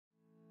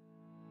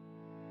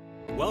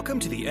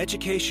Welcome to the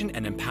Education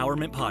and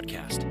Empowerment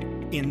Podcast.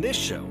 In this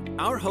show,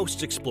 our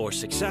hosts explore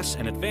success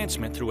and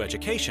advancement through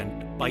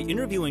education by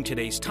interviewing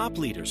today's top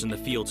leaders in the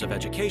fields of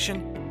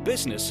education,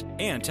 business,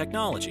 and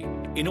technology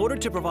in order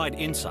to provide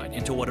insight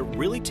into what it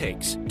really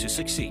takes to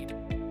succeed.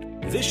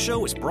 This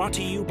show is brought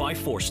to you by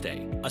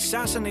Forstay, a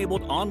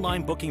SaaS-enabled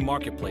online booking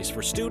marketplace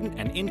for student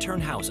and intern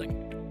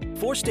housing.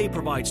 Forstay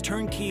provides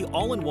turnkey,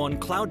 all-in-one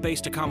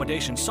cloud-based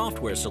accommodation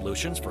software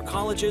solutions for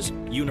colleges,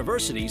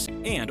 universities,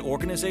 and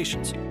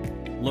organizations.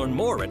 Learn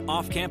more at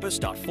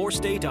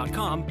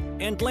offcampus.forstay.com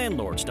and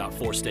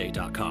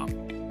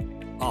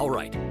landlords.forstay.com. All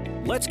right,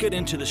 let's get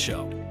into the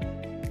show.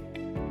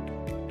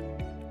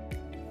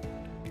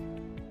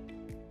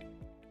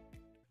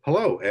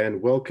 Hello,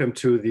 and welcome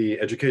to the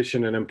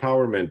Education and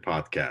Empowerment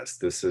Podcast.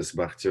 This is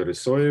Bakhtiyor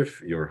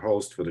Isoev, your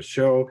host for the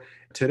show.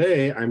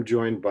 Today, I'm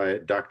joined by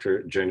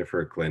Dr.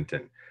 Jennifer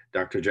Clinton.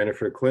 Dr.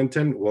 Jennifer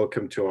Clinton,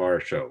 welcome to our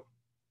show.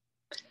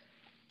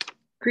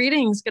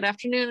 Greetings. Good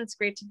afternoon. It's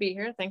great to be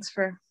here. Thanks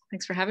for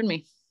having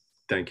me.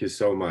 Thank you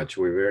so much.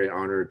 We're very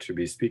honored to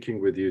be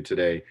speaking with you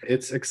today.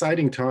 It's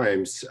exciting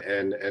times,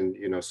 and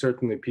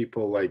certainly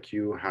people like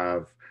you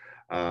have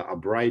a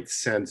bright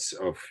sense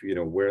of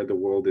where the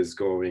world is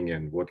going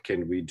and what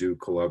can we do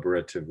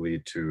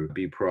collaboratively to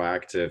be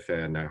proactive.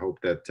 And I hope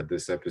that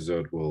this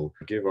episode will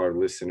give our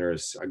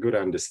listeners a good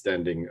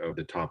understanding of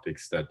the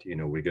topics that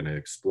we're going to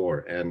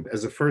explore. And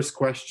as a first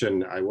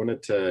question, I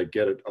wanted to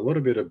get a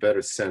little bit of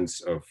better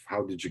sense of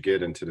how did you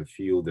get into the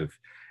field of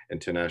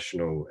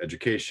international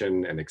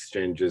education and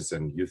exchanges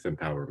and youth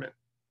empowerment?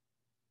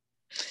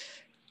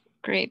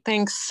 Great,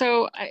 thanks.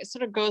 So it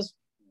sort of goes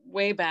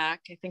way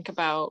back. I think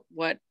about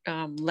what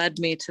led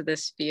me to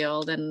this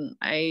field, and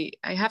I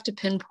have to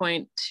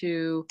pinpoint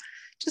to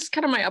just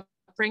kind of my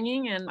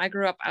upbringing. And I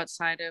grew up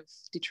outside of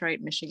Detroit,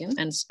 Michigan,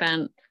 and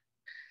spent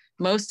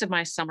most of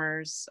my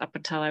summers up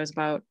until I was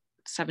about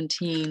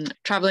 17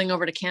 traveling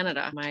over to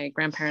Canada. My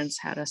grandparents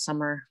had a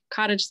summer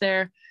cottage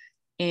there.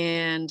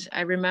 And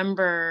I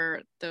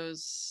remember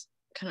those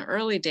kind of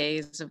early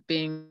days of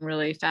being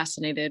really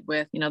fascinated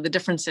with, the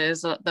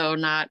differences, though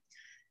not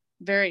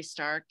very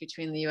stark,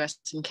 between the US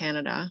and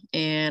Canada.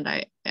 And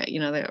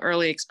the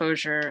early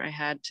exposure I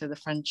had to the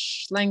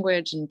French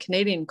language and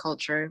Canadian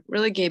culture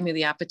really gave me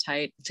the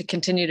appetite to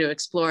continue to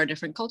explore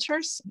different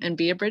cultures and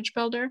be a bridge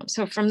builder.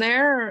 So from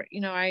there,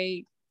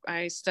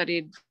 I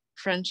studied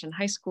French in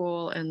high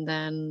school. And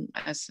then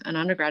as an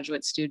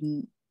undergraduate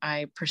student,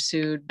 I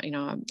pursued,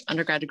 an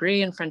undergrad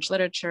degree in French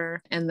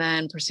literature, and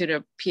then pursued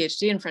a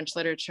PhD in French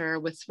literature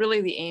with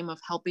really the aim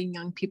of helping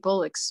young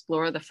people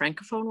explore the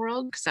Francophone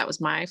world, because that was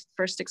my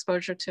first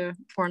exposure to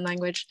foreign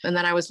language. And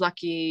then I was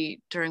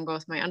lucky during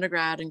both my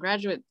undergrad and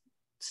graduate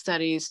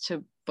studies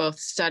to both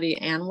study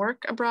and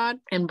work abroad.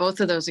 And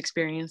both of those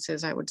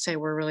experiences, I would say,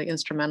 were really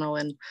instrumental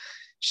in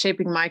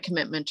shaping my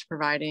commitment to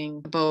providing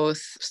both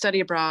study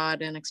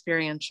abroad and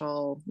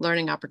experiential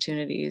learning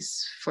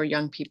opportunities for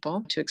young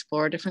people to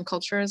explore different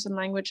cultures and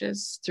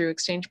languages through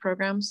exchange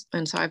programs.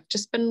 And so I've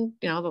just been,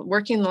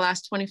 working the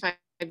last 25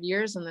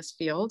 years in this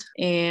field,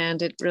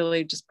 and it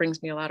really just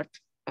brings me a lot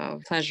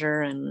of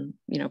pleasure and,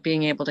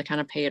 being able to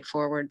kind of pay it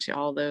forward to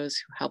all those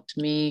who helped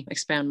me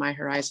expand my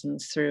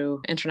horizons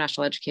through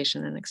international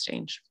education and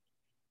exchange.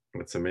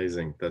 That's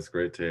amazing. That's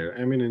great to hear.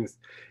 I mean,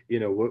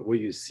 what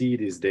you see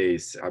these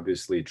days,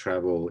 obviously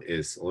travel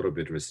is a little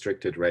bit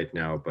restricted right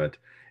now, but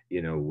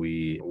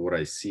what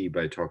I see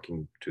by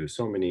talking to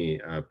so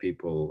many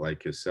people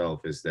like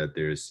yourself is that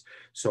there's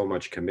so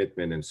much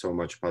commitment and so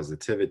much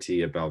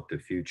positivity about the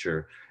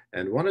future.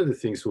 And one of the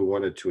things we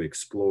wanted to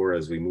explore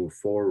as we move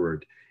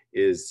forward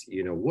is,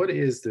 what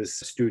is this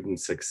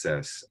student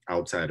success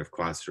outside of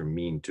classroom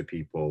mean to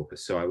people?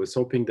 So I was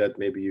hoping that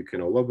maybe you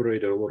can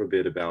elaborate a little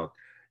bit about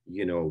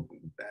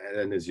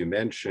and as you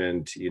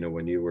mentioned,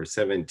 when you were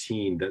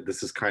 17, that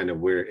this is kind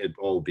of where it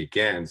all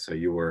began. So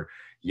you were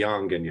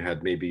young and you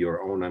had maybe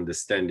your own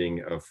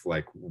understanding of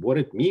like what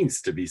it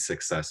means to be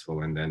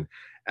successful. And then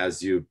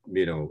as you,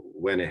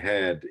 went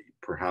ahead,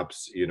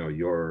 perhaps,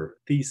 your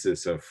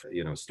thesis of,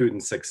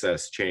 student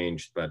success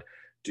changed. But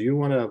do you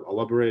want to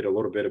elaborate a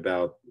little bit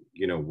about,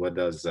 what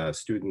does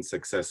student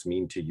success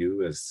mean to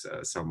you as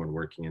someone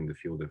working in the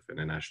field of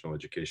international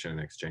education and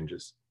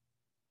exchanges?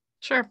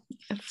 Sure.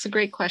 That's a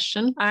great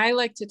question. I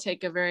like to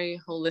take a very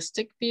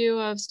holistic view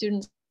of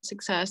student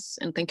success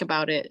and think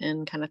about it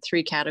in kind of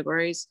three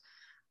categories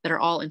that are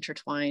all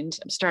intertwined,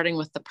 starting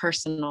with the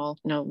personal,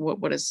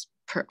 what does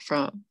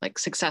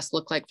success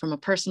look like from a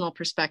personal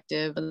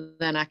perspective, and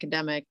then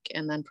academic,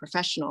 and then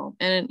professional.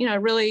 And,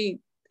 really,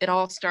 it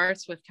all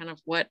starts with kind of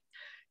what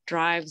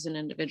drives an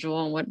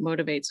individual and what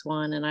motivates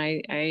one. And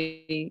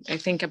I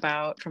think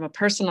about, from a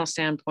personal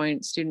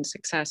standpoint, student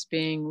success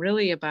being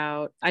really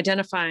about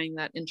identifying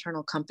that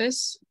internal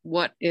compass.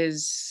 What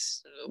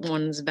is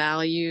one's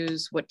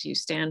values? What do you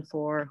stand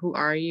for? Who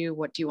are you?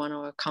 What do you want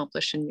to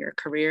accomplish in your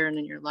career and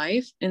in your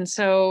life? And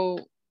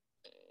so,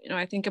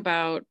 I think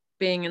about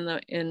being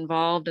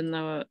involved in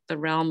the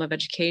realm of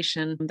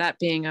education, that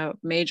being a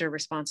major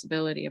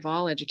responsibility of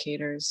all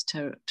educators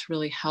to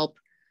really help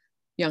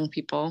young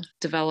people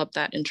develop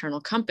that internal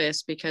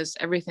compass, because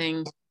everything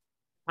in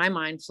my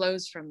mind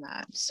flows from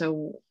that.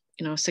 So,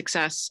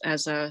 success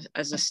as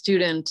a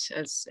student,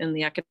 as in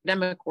the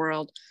academic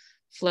world,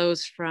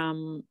 flows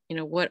from,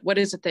 what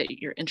is it that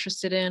you're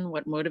interested in,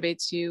 what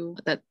motivates you,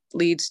 that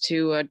leads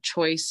to a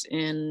choice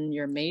in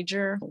your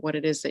major, what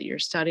it is that you're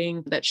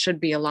studying that should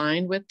be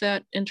aligned with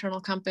that internal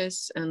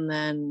compass. And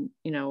then,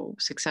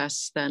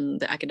 success, then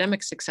the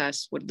academic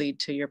success would lead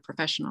to your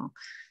professional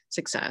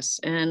success.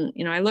 And,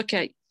 I look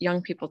at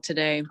young people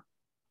today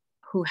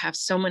who have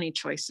so many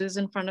choices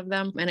in front of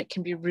them, and it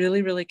can be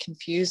really, really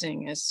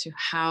confusing as to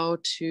how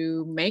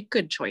to make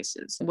good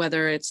choices,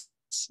 whether it's,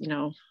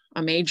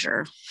 a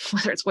major,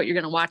 whether it's what you're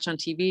going to watch on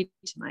TV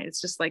tonight.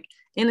 It's just like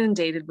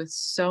inundated with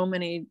so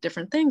many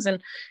different things.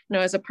 And,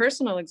 as a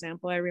personal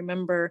example, I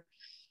remember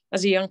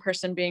as a young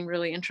person being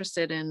really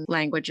interested in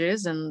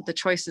languages, and the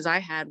choices I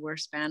had were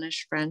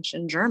Spanish, French,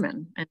 and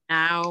German. And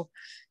now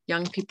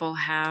young people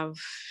have,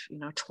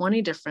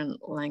 20 different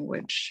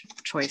language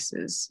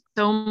choices,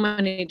 so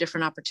many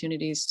different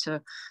opportunities to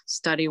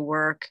study,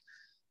 work,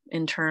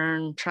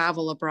 intern,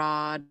 travel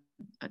abroad,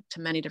 to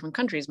many different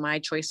countries. My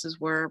choices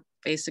were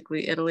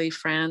basically Italy,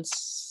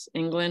 France,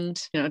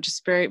 England,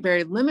 just very,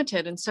 very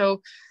limited. And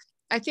so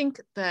I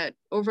think that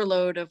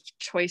overload of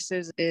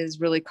choices is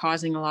really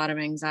causing a lot of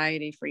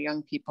anxiety for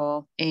young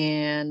people,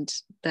 and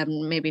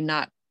them maybe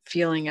not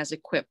feeling as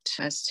equipped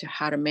as to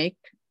how to make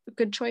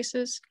good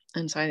choices.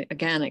 And so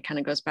again, it kind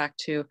of goes back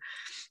to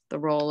the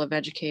role of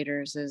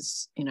educators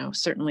is,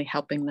 certainly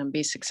helping them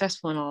be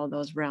successful in all of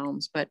those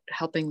realms, but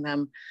helping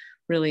them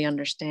really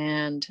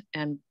understand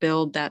and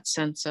build that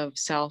sense of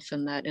self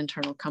and that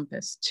internal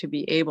compass to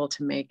be able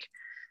to make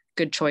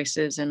good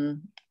choices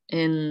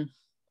in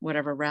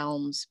whatever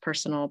realms,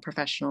 personal,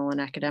 professional, and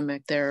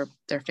academic, they're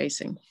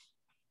facing.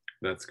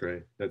 That's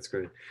great. That's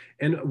great.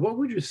 And what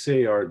would you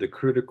say are the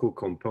critical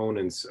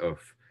components of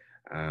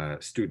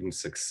student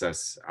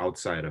success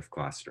outside of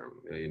classroom?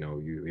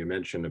 You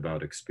mentioned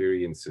about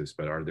experiences,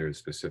 but are there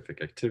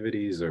specific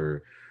activities,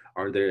 or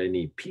are there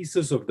any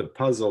pieces of the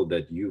puzzle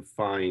that you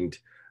find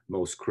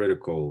most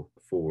critical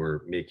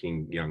for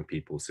making young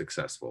people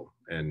successful?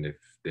 And if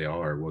they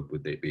are, what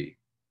would they be?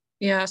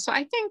 Yeah, so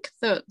I think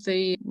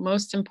the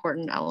most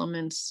important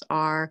elements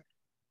are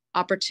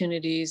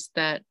opportunities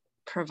that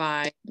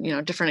provide,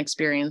 different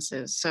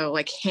experiences. So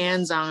like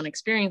hands-on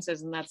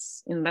experiences. And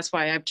that's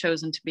why I've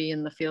chosen to be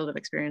in the field of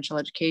experiential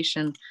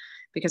education,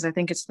 because I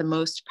think it's the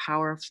most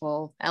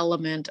powerful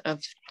element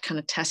of kind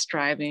of test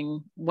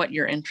driving what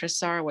your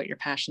interests are, what your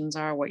passions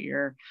are, what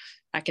your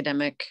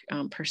academic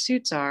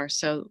pursuits are.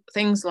 So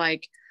things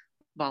like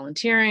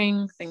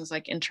volunteering, things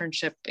like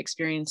internship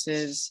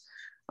experiences,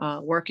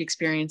 work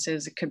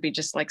experiences. It could be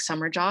just like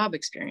summer job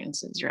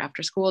experiences, your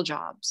after school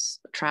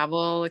jobs,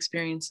 travel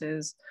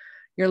experiences,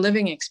 your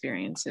living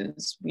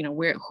experiences.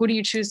 Who do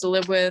you choose to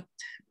live with?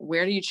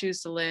 Where do you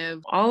choose to live?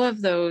 All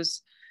of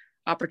those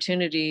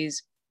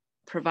opportunities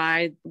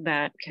provide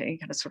that kind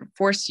of sort of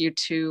force you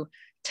to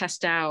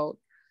test out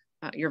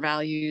your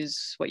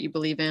values, what you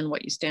believe in,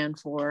 what you stand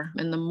for.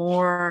 And the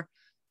more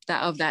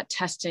of that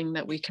testing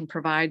that we can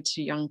provide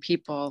to young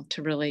people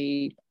to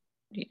really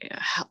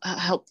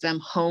help them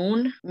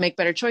make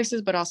better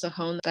choices, but also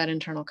hone that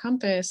internal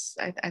compass,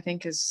 I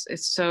think is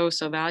so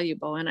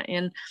valuable.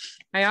 And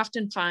I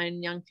often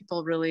find young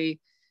people really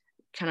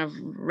kind of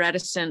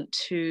reticent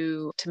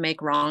to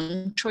make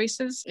wrong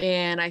choices.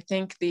 And I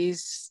think the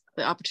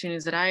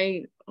opportunities that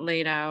I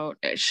laid out,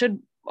 it should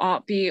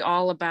be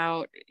all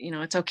about,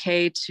 it's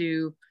okay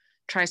to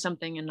try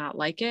something and not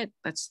like it.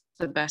 That's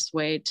the best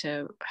way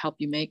to help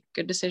you make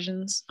good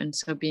decisions. And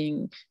so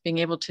being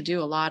able to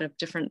do a lot of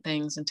different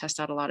things and test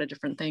out a lot of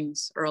different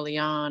things early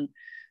on,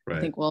 right,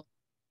 I think will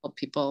help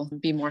people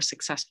be more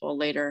successful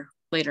later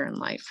in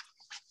life.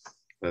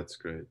 That's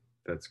great.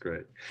 That's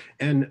great.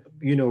 And,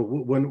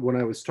 when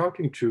I was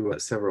talking to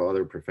several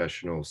other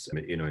professionals,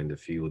 in the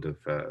field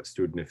of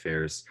student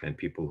affairs and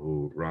people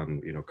who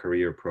run,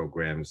 career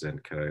programs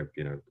and kind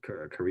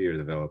of, career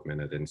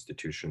development at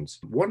institutions,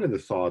 one of the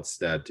thoughts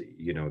that,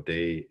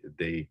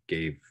 they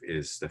gave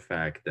is the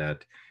fact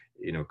that,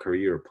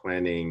 career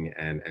planning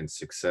and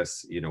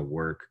success,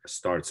 work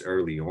starts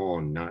early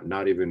on,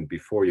 not even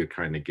before you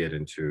kind of get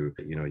into,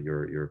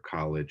 your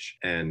college.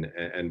 And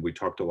we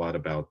talked a lot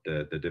about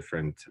the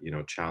different,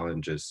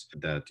 challenges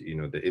that,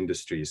 the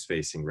industry is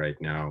facing right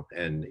now.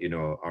 And,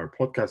 our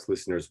podcast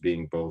listeners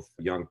being both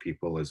young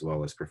people as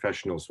well as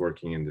professionals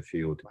working in the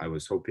field, I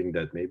was hoping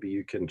that maybe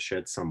you can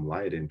shed some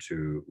light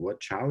into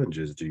what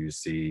challenges do you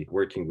see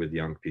working with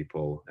young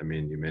people? I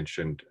mean, you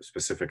mentioned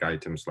specific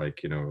items like,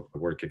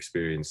 work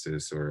experiences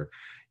or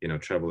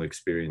travel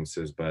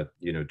experiences, but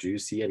do you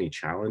see any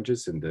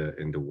challenges in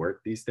the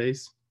work these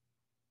days?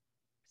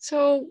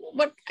 So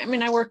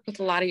I work with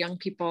a lot of young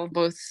people,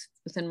 both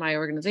within my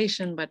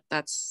organization, but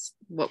that's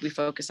what we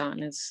focus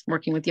on, is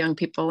working with young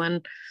people.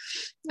 And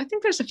I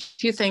think there's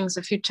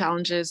a few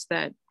challenges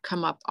that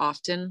come up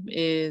often,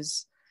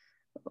 is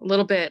a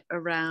little bit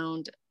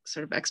around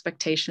sort of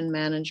expectation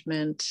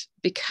management,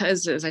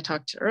 because as I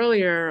talked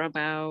earlier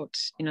about,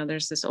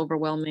 there's this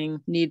overwhelming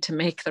need to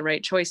make the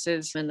right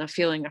choices and a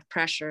feeling of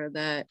pressure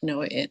that,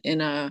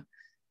 in a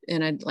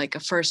like a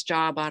first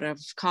job out of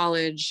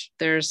college,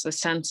 there's a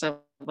sense of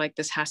like,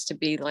 this has to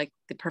be like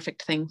the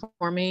perfect thing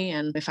for me.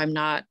 And if I'm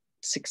not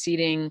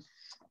succeeding,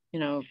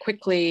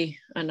 quickly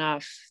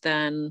enough,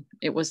 then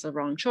it was the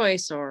wrong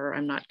choice, or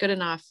I'm not good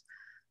enough.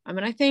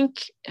 I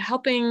think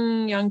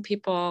helping young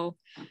people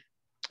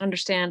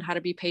understand how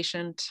to be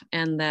patient,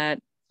 and that,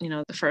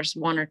 the first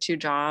one or two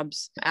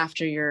jobs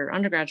after your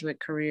undergraduate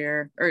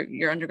career or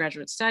your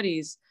undergraduate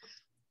studies,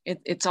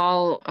 it's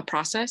all a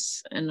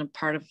process and a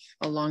part of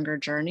a longer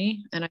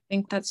journey. And I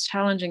think that's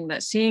challenging,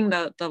 that seeing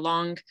the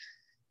long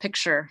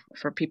picture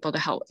for people to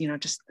help,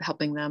 just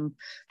helping them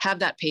have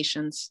that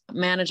patience,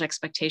 manage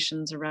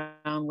expectations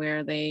around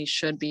where they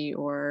should be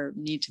or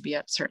need to be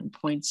at certain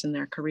points in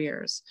their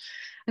careers.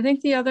 I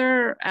think the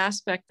other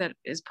aspect that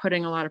is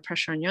putting a lot of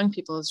pressure on young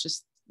people is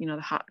just,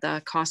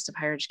 the cost of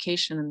higher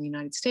education in the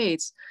United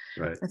States.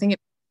 Right. I think it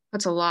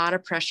puts a lot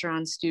of pressure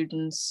on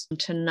students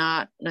to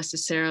not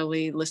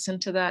necessarily listen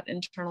to that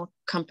internal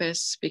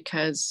compass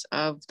because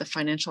of the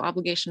financial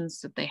obligations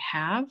that they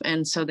have.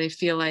 And so they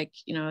feel like,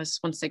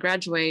 once they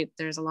graduate,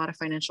 there's a lot of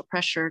financial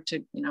pressure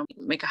to,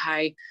 make a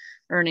high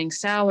earning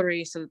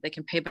salary so that they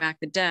can pay back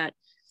the debt.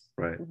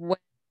 Right. When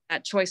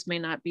that choice may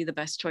not be the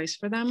best choice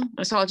for them.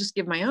 So I'll just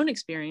give my own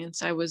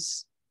experience. I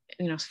was,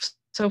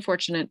 so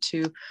fortunate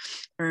to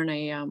earn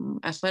a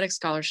athletic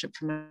scholarship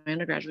for my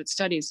undergraduate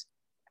studies.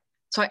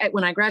 So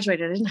when I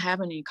graduated, I didn't have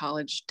any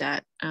college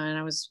debt, and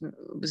I was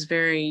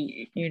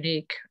very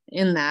unique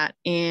in that.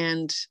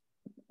 And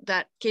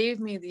that gave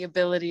me the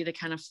ability to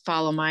kind of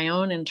follow my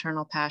own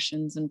internal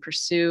passions and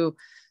pursue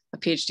a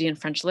PhD in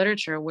French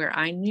literature, where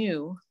I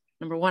knew,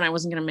 number one, I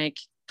wasn't going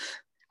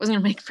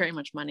to make very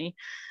much money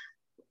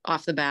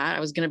off the bat. I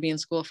was going to be in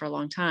school for a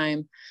long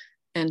time.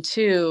 And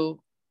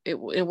two, it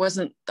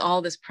wasn't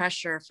all this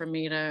pressure for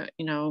me to,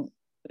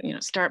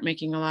 start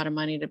making a lot of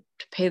money to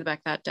pay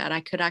back that debt.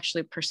 I could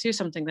actually pursue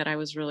something that I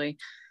was really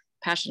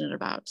passionate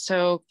about.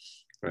 So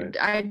right.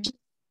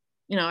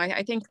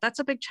 I think that's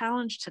a big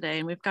challenge today.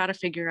 And we've got to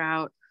figure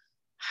out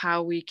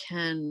how we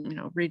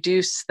can,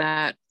 reduce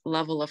that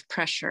level of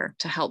pressure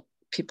to help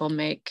people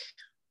make,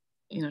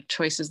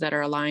 choices that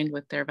are aligned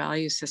with their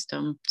value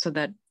system, so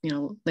that,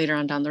 later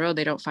on down the road,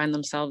 they don't find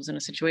themselves in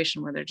a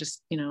situation where they're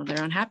just,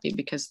 they're unhappy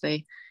because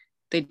they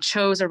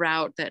chose a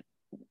route that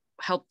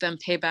helped them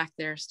pay back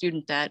their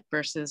student debt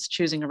versus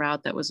choosing a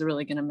route that was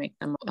really going to make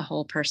them a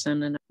whole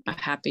person and a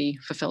happy,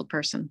 fulfilled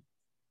person.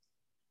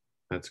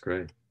 That's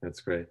great. That's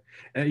great.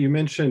 And you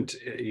mentioned,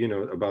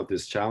 about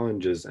these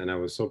challenges, and I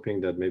was hoping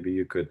that maybe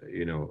you could,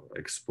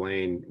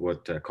 explain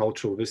what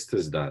Cultural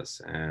Vistas does,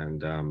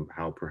 and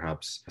how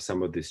perhaps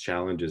some of these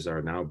challenges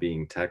are now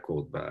being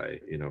tackled by,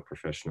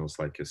 professionals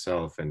like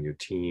yourself and your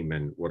team,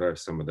 and what are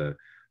some of the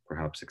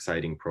perhaps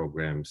exciting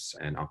programs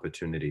and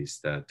opportunities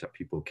that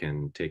people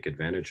can take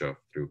advantage of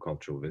through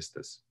Cultural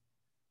Vistas?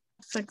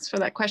 Thanks for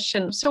that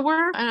question. So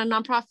we're a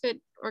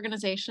nonprofit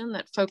organization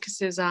that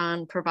focuses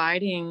on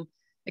providing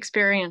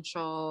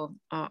experiential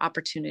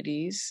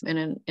opportunities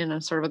in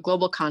a sort of a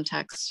global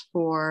context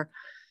for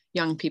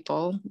young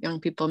people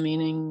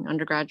meaning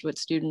undergraduate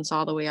students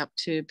all the way up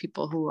to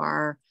people who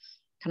are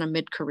kind of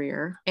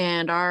mid-career.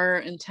 And our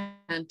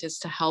intent is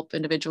to help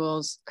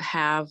individuals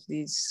have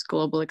these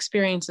global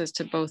experiences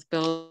to both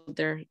build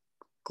their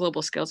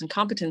global skills and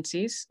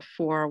competencies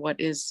for what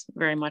is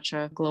very much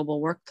a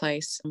global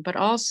workplace, but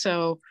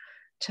also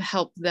to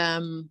help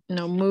them,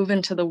 move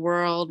into the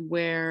world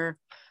where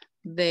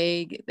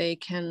they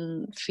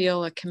can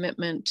feel a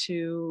commitment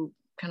to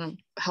kind of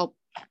help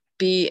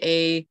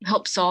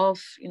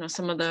solve,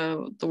 some of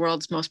the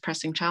world's most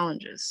pressing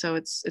challenges. So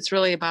it's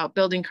really about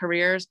building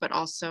careers, but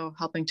also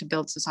helping to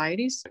build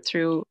societies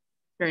through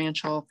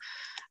experiential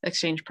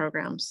exchange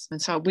programs.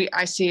 And so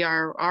I see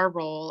our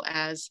role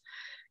as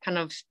kind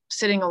of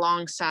sitting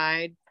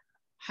alongside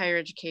higher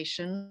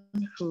education,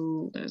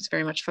 who is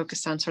very much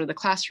focused on sort of the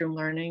classroom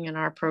learning, and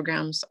our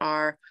programs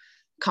are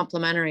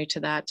complementary to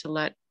that, to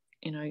let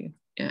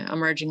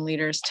emerging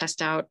leaders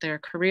test out their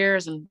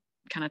careers and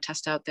kind of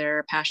test out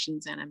their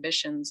passions and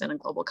ambitions in a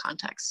global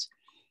context.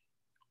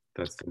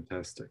 That's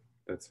fantastic.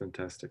 That's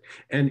fantastic.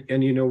 And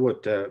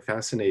what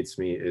fascinates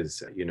me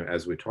is,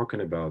 as we're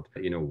talking about,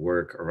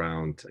 work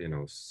around,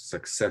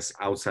 success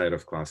outside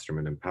of classroom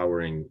and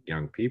empowering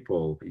young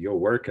people, your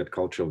work at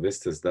Cultural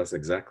Vistas does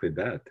exactly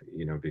that,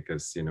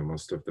 because,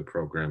 most of the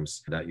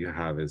programs that you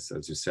have is,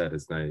 as you said,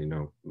 is that,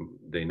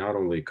 they not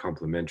only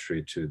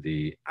complementary to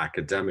the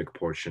academic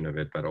portion of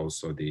it, but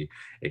also the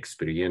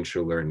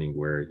experiential learning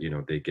where,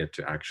 they get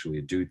to actually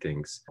do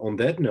things. On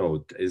that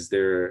note, is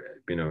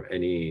there,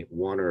 any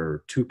one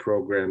or two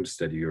programs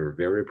that you're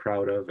very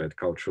proud of at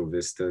Cultural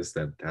Vistas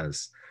that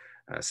has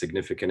a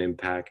significant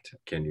impact?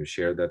 Can you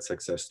share that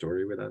success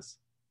story with us?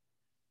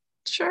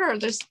 Sure.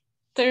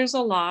 There's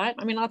a lot.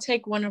 I'll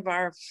take one of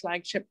our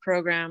flagship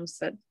programs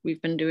that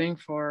we've been doing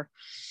for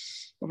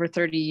over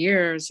 30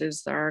 years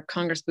is our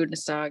Congress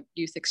Bundestag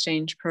Youth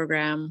Exchange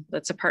Program.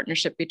 That's a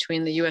partnership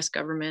between the US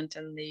government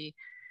and the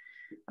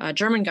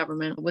German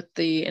government, with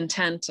the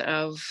intent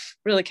of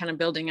really kind of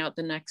building out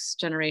the next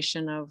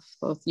generation of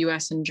both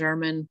US and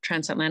German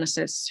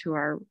transatlanticists who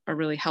are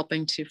really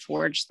helping to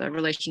forge the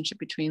relationship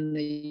between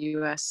the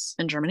US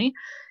and Germany.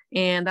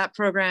 And that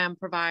program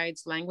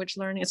provides language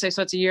learning. So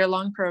it's a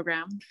year-long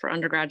program for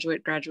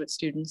undergraduate, graduate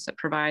students that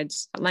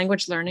provides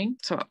language learning,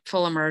 so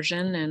full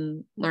immersion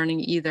and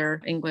learning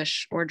either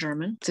English or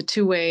German. It's a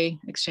two-way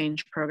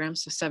exchange program.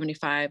 So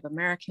 75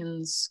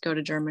 Americans go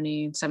to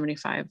Germany and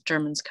 75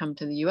 Germans come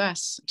to the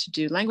US to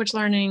do language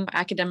learning,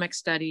 academic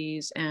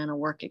studies, and a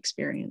work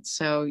experience.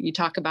 So you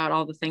talk about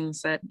all the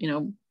things that,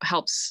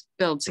 helps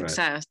build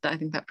success. Right. I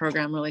think that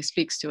program really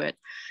speaks to it.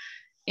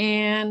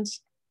 And,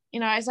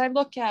 as I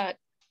look at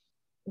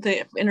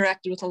they've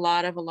interacted with a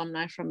lot of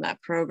alumni from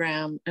that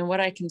program. And what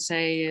I can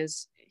say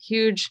is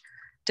huge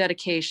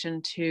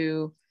dedication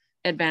to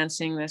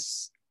advancing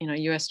this,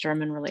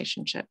 US-German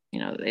relationship.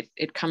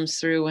 It comes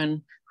through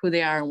in who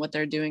they are and what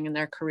they're doing in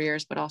their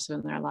careers, but also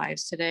in their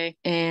lives today.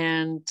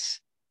 And,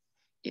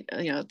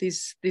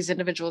 these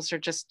individuals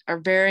are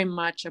very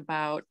much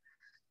about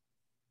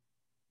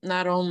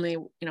not only,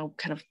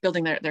 kind of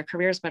building their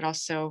careers, but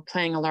also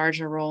playing a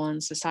larger role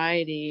in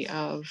society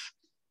of,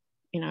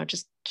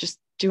 just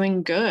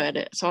doing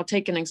good. So I'll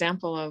take an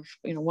example of,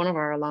 one of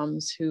our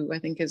alums who I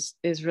think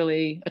is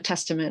really a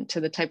testament to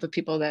the type of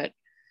people that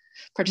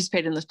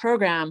participate in this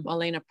program,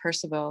 Elena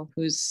Percival,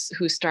 who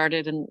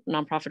started a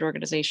nonprofit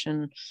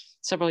organization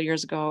several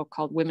years ago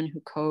called Women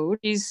Who Code.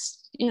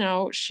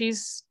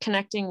 She's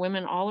connecting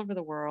women all over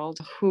the world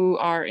who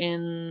are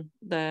in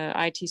the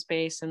IT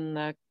space and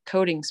the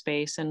coding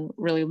space and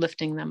really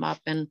lifting them up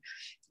and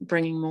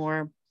bringing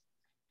more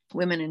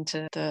women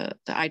into the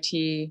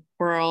IT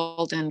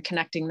world and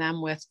connecting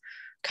them with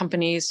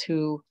companies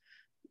who,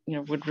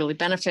 would really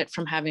benefit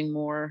from having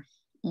more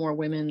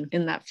women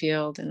in that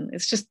field. And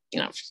it's just,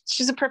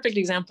 she's a perfect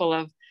example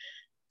of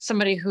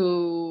somebody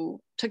who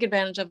took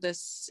advantage of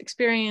this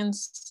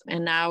experience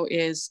and now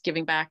is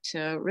giving back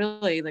to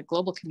really the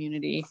global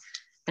community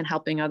and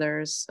helping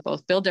others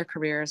both build their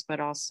careers, but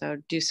also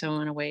do so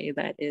in a way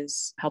that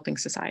is helping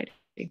society.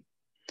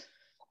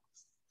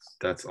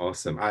 That's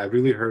awesome. I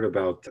really heard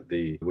about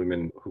the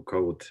Women Who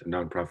Code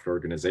nonprofit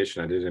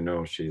organization. I didn't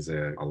know she's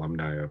an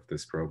alumni of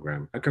this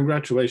program.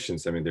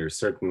 Congratulations. I mean, there's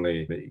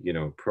certainly,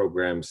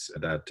 programs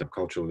that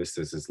Cultural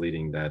Vistas is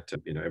leading that,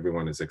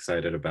 everyone is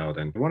excited about.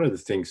 And one of the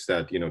things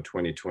that,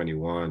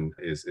 2021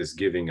 is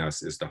giving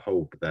us is the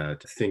hope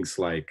that things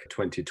like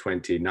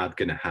 2020 not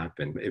going to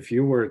happen. If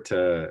you were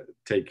to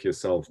take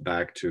yourself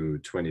back to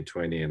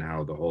 2020 and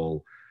how the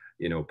whole,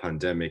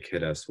 pandemic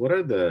hit us, what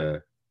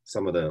are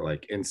some of the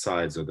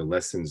insights or the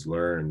lessons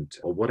learned,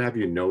 or what have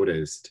you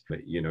noticed,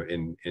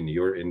 in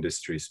your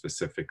industry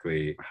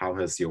specifically? How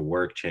has your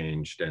work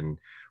changed, and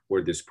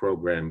were these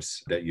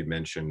programs that you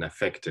mentioned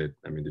affected?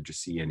 I mean, did you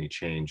see any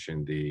change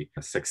in the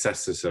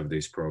successes of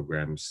these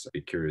programs? I'd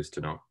be curious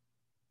to know.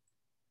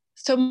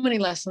 So many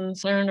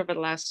lessons learned over the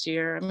last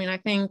year. I mean, I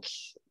think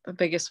the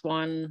biggest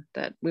one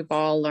that we've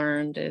all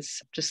learned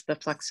is just the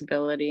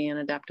flexibility and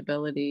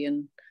adaptability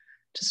and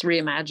just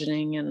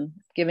reimagining and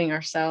giving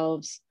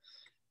ourselves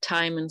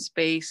time and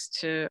space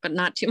but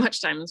not too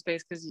much time and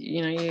space, because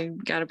you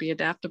got to be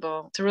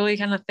adaptable to really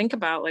kind of think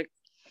about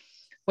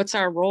what's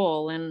our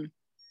role. And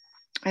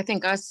I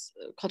think us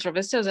Cultural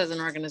Vistas as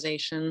an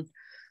organization,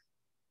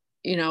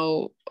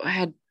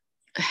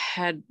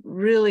 had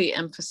really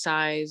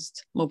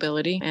emphasized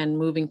mobility and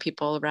moving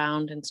people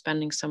around and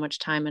spending so much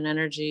time and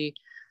energy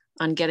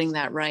on getting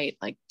that right,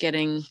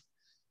 getting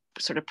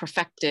sort of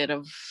perfected,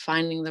 of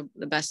finding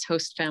the best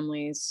host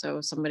families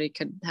so somebody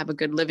could have a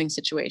good living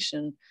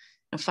situation,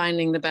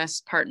 finding the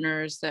best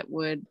partners that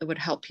would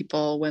help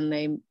people when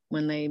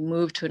they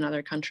move to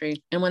another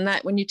country. And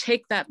when you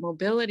take that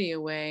mobility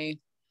away,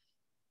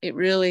 it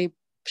really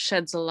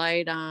sheds a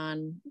light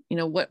on,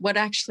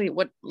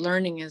 what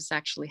learning is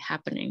actually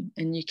happening.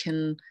 And you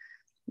can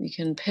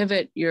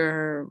pivot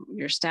your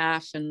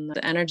staff and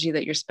the energy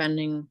that you're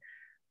spending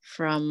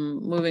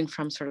from moving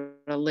from sort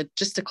of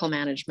logistical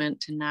management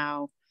to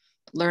now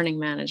learning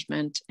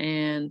management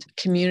and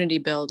community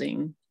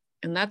building.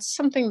 And that's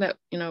something that,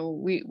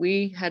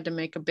 we had to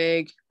make a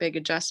big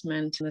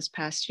adjustment in this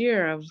past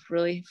year of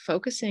really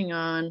focusing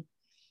on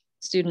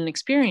student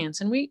experience.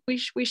 And we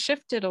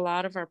shifted a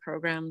lot of our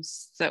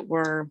programs that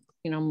were,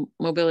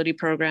 mobility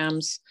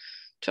programs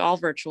to all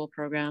virtual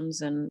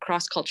programs and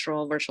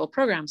cross-cultural virtual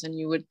programs. And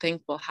you would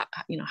think, well,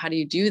 how do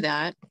you do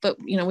that? But,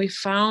 we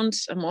found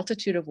a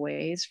multitude of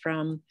ways,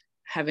 from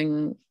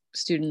having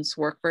students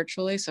work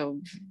virtually,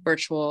 so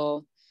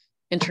virtual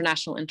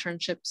international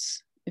internships,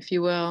 if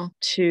you will,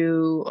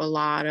 to a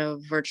lot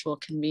of virtual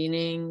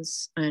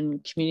convenings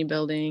and community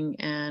building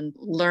and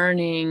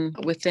learning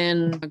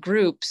within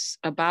groups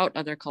about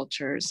other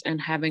cultures and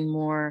having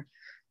more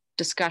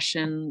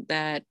discussion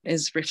that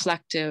is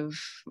reflective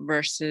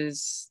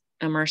versus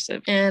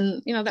immersive.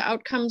 And, the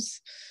outcomes,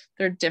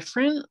 they're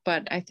different,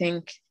 but I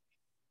think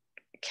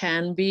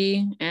can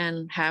be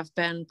and have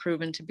been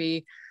proven to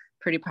be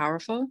pretty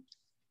powerful.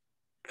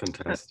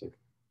 Fantastic.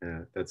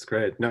 Yeah, that's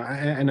great. No,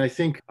 and I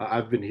think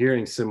I've been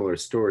hearing similar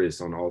stories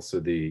on also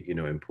the,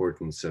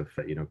 importance of,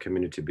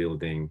 community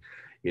building,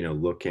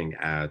 looking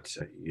at,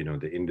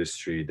 the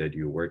industry that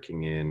you're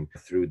working in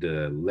through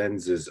the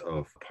lenses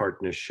of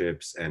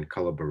partnerships and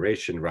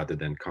collaboration rather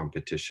than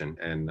competition.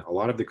 And a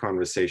lot of the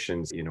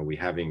conversations, we're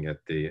having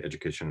at the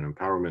Education and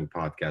Empowerment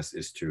podcast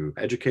is to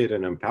educate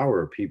and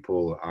empower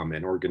people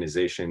and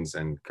organizations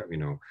and,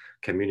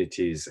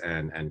 communities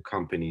and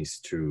companies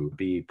to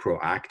be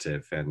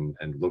proactive and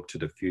look to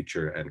the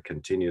future and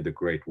continue the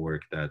great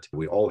work that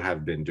we all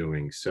have been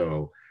doing.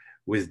 So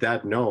with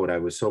that note, I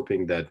was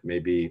hoping that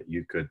maybe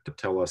you could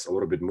tell us a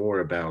little bit more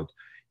about,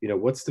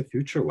 what's the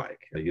future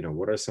like?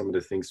 What are some of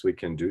the things we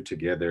can do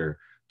together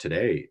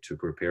today to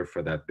prepare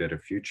for that better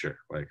future?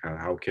 Like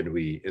how can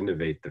we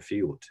innovate the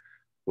field?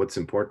 What's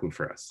important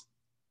for us?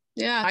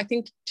 Yeah, I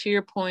think to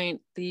your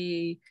point,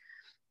 the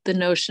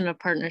notion of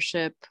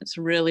partnership is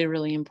really,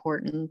 really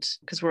important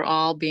because we're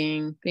all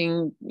being,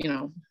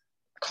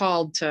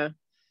 called to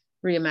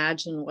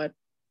reimagine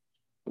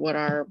what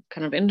our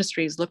kind of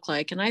industries look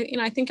like. And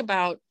I think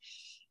about,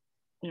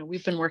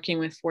 we've been working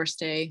with Force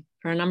Day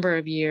for a number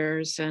of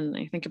years, and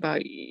I think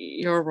about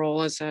your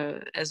role as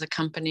a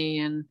company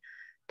and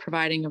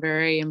providing a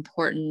very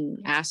important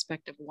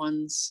aspect of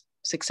one's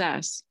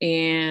success.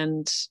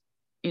 And,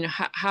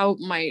 how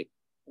might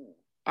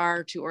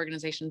our two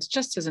organizations,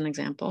 just as an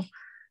example,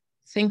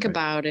 think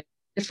about it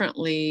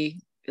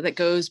differently that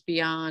goes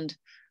beyond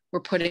we're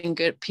putting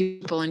good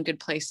people in good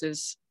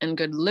places and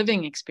good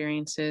living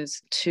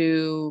experiences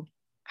to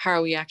how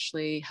are we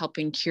actually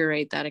helping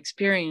curate that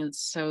experience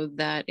so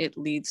that it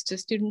leads to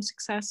student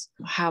success?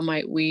 How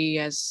might we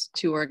as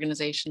two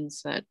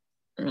organizations that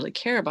really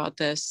care about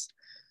this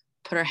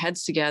put our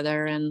heads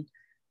together and,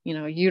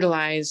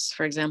 utilize,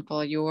 for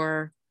example,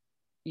 your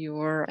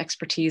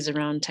expertise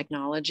around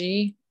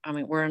technology. I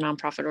mean, we're a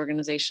nonprofit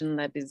organization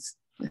that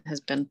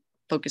has been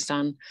focused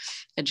on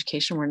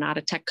education. We're not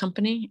a tech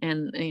company.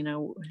 And,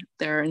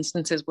 there are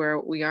instances where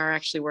we are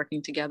actually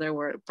working together.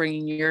 We're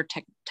bringing your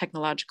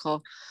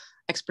technological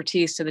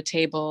expertise to the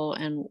table,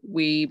 and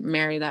we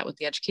marry that with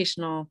the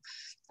educational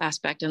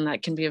aspect. And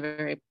that can be a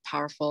very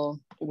powerful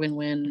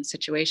win-win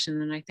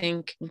situation. And I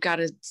think we've got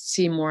to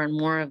see more and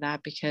more of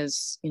that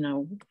because,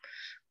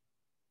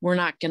 we're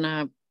not going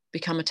to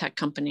become a tech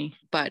company,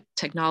 but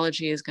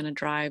technology is going to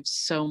drive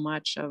so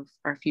much of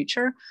our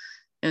future.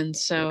 And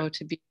so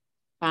to be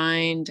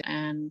find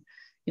and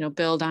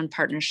build on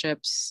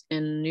partnerships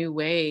in new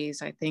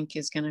ways, I think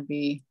is going to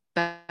be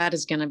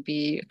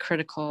a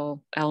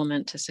critical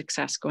element to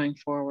success going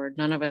forward.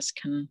 None of us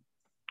can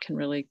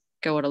really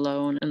go it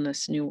alone in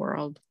this new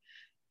world.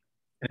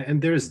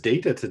 And there's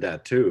data to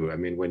that too. I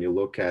mean, when you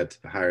look at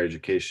higher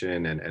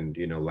education and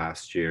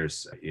last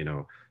year's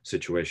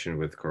situation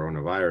with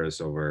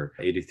coronavirus, over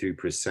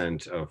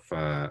 83% of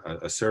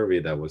a survey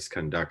that was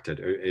conducted,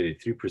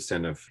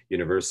 83% of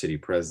university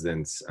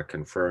presidents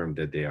confirmed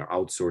that they are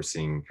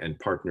outsourcing and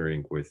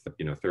partnering with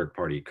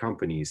third-party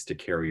companies to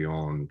carry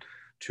on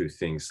to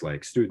things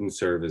like student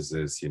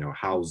services,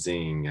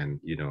 housing and,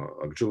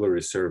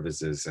 auxiliary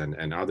services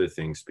and other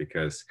things,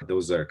 because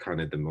those are kind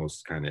of the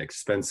most kind of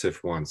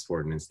expensive ones for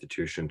an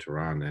institution to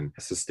run. And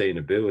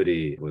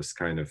sustainability was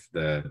kind of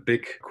the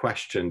big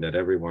question that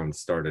everyone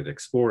started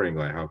exploring,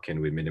 like how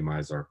can we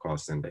minimize our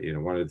costs? And,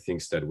 one of the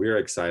things that we're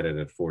excited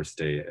at Force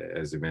Day,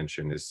 as you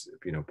mentioned, is,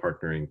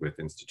 partnering with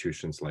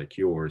institutions like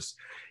yours,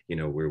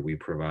 where we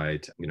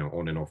provide,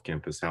 on and off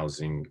campus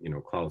housing,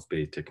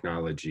 cloud-based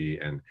technology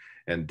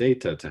and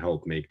data to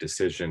help make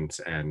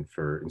decisions, and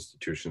for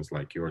institutions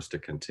like yours to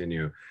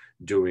continue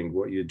doing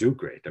what you do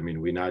great. I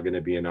mean, we're not going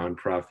to be a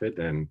nonprofit,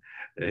 and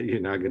you're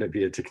not going to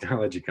be a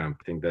technology company.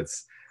 I think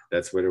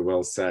that's very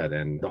well said.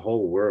 And the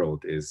whole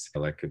world is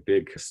like a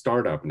big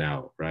startup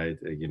now, right?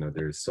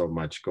 There's so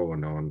much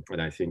going on.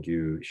 And I think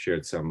you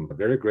shared some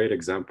very great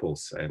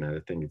examples. And I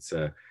think it's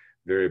a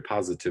very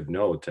positive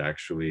note to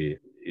actually,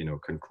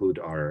 conclude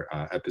our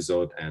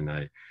episode. And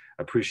I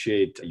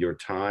appreciate your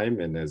time.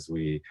 And as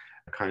we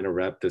kind of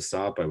wrap this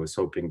up, I was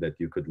hoping that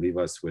you could leave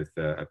us with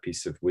a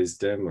piece of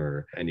wisdom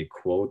or any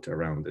quote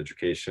around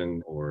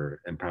education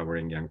or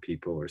empowering young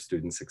people or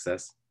student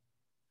success.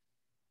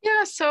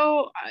 Yeah,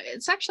 so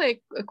it's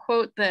actually a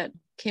quote that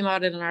came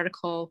out in an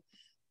article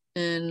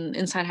in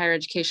Inside Higher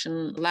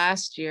Education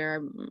last year.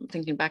 I'm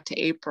thinking back to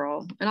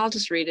April, and I'll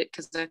just read it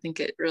because I think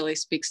it really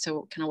speaks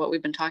to kind of what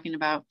we've been talking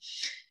about.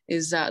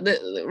 Is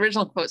the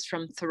original quote's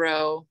from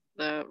Thoreau,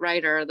 the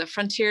writer. "The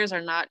frontiers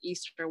are not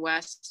east or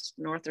west,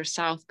 north or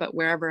south, but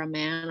wherever a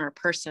man or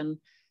person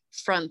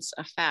fronts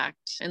a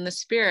fact. In the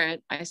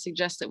spirit, I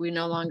suggest that we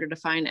no longer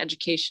define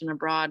education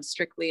abroad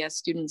strictly as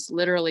students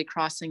literally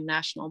crossing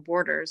national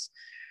borders.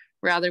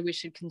 Rather, we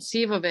should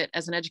conceive of it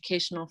as an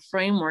educational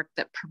framework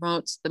that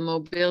promotes the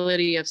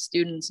mobility of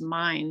students'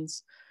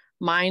 minds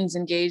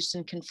engaged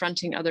in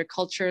confronting other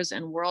cultures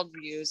and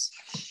worldviews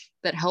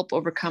that help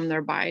overcome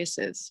their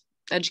biases.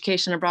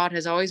 education abroad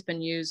has always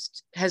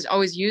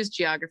used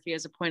geography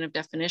as a point of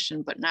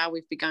definition, but now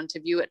we've begun to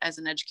view it as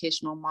an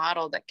educational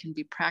model that can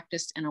be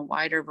practiced in a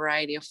wider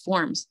variety of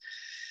forms.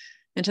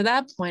 And to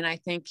that point, I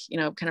think,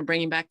 kind of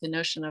bringing back the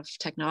notion of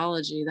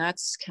technology,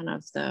 that's kind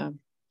of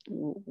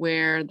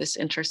where this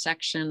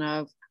intersection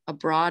of a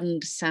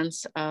broadened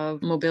sense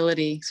of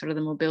mobility, sort of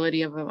the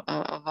mobility of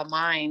a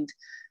mind,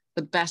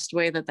 the best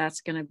way that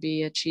that's going to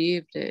be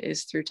achieved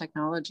is through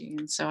technology.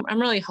 And so I'm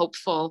really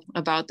hopeful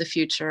about the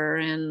future.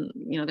 And,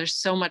 there's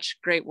so much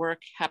great work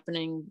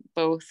happening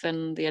both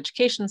in the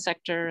education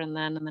sector and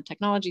then in the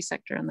technology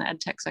sector and the ed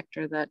tech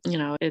sector that,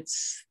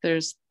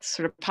 there's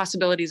sort of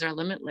possibilities are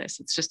limitless.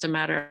 It's just a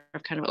matter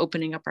of kind of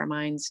opening up our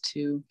minds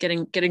to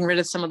getting rid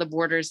of some of the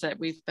borders that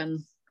we've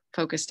been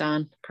focused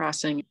on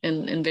crossing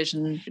and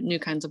envision new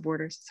kinds of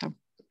borders. So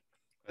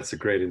that's a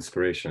great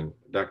inspiration.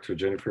 Dr.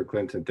 Jennifer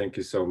Clinton, thank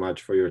you so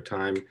much for your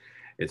time.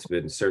 It's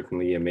been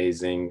certainly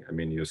amazing. I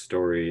mean, your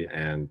story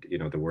and,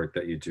 the work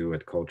that you do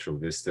at Cultural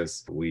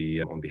Vistas.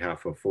 We, on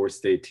behalf of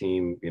Forstay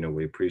team,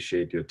 we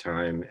appreciate your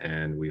time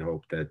and we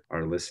hope that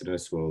our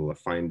listeners will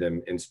find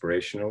them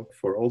inspirational.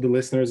 For all the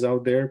listeners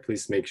out there,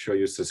 please make sure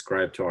you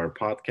subscribe to our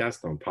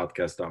podcast on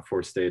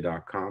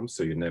podcast.forstay.com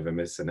so you never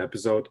miss an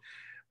episode.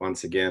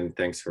 Once again,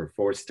 thanks for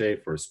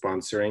Forstay for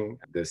sponsoring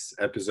this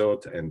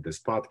episode and this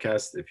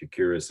podcast. If you're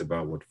curious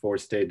about what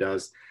Forstay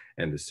does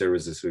and the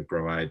services we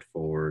provide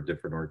for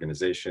different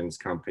organizations,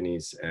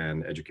 companies,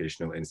 and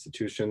educational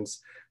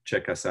institutions,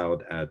 check us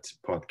out at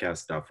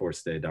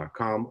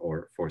podcast.forstay.com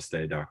or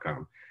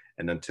forstay.com.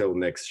 And until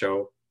next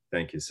show,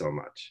 thank you so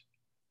much.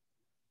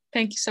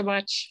 Thank you so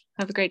much.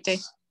 Have a great day.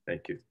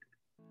 Thank you.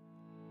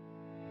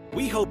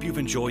 We hope you've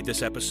enjoyed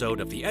this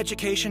episode of the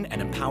Education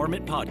and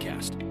Empowerment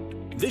Podcast.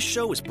 This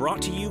show is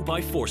brought to you by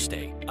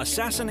Forstay, a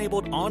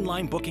SaaS-enabled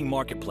online booking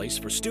marketplace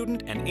for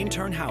student and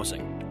intern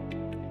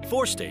housing.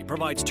 Forstay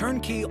provides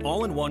turnkey,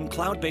 all-in-one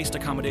cloud-based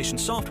accommodation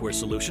software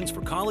solutions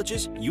for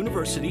colleges,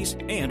 universities,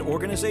 and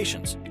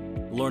organizations.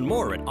 Learn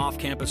more at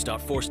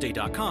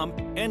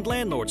offcampus.forstay.com and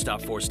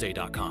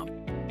landlords.forstay.com.